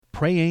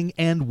praying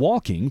and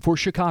walking for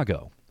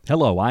Chicago.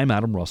 Hello, I'm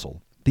Adam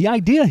Russell. The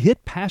idea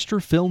hit Pastor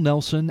Phil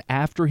Nelson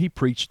after he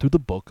preached through the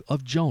book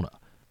of Jonah.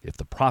 If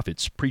the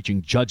prophets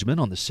preaching judgment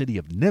on the city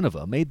of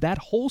Nineveh made that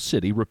whole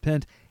city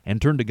repent and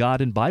turn to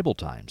God in Bible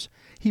times,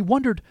 he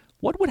wondered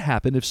what would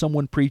happen if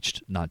someone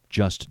preached not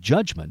just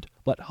judgment,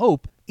 but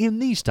hope in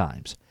these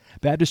times.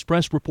 Baptist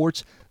Press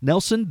reports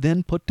Nelson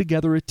then put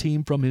together a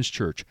team from his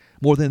church,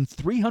 more than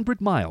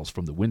 300 miles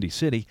from the Windy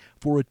City,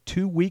 for a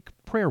 2-week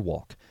prayer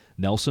walk.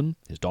 Nelson,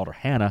 his daughter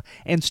Hannah,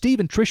 and Steve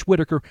and Trish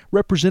Whitaker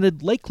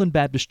represented Lakeland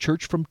Baptist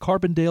Church from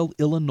Carbondale,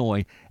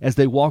 Illinois, as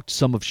they walked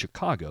some of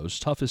Chicago's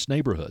toughest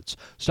neighborhoods,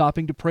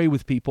 stopping to pray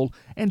with people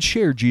and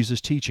share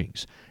Jesus'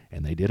 teachings.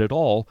 And they did it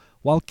all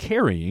while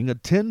carrying a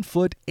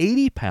 10-foot,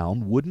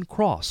 80-pound wooden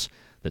cross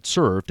that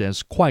served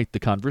as quite the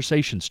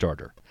conversation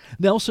starter.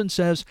 Nelson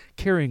says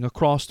carrying a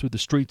cross through the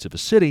streets of a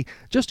city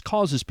just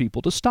causes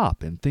people to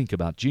stop and think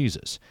about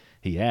Jesus.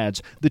 He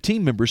adds, the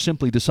team members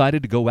simply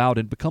decided to go out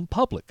and become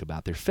public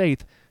about their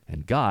faith,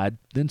 and God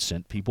then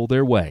sent people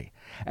their way.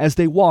 As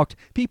they walked,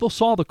 people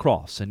saw the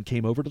cross and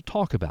came over to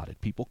talk about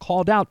it. People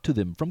called out to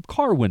them from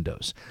car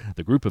windows.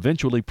 The group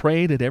eventually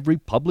prayed at every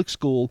public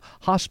school,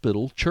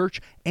 hospital,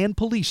 church, and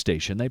police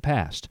station they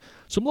passed.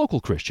 Some local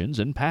Christians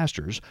and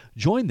pastors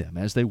joined them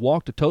as they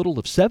walked a total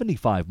of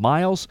 75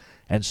 miles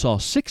and saw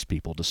 6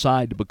 people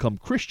decide to become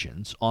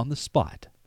Christians on the spot.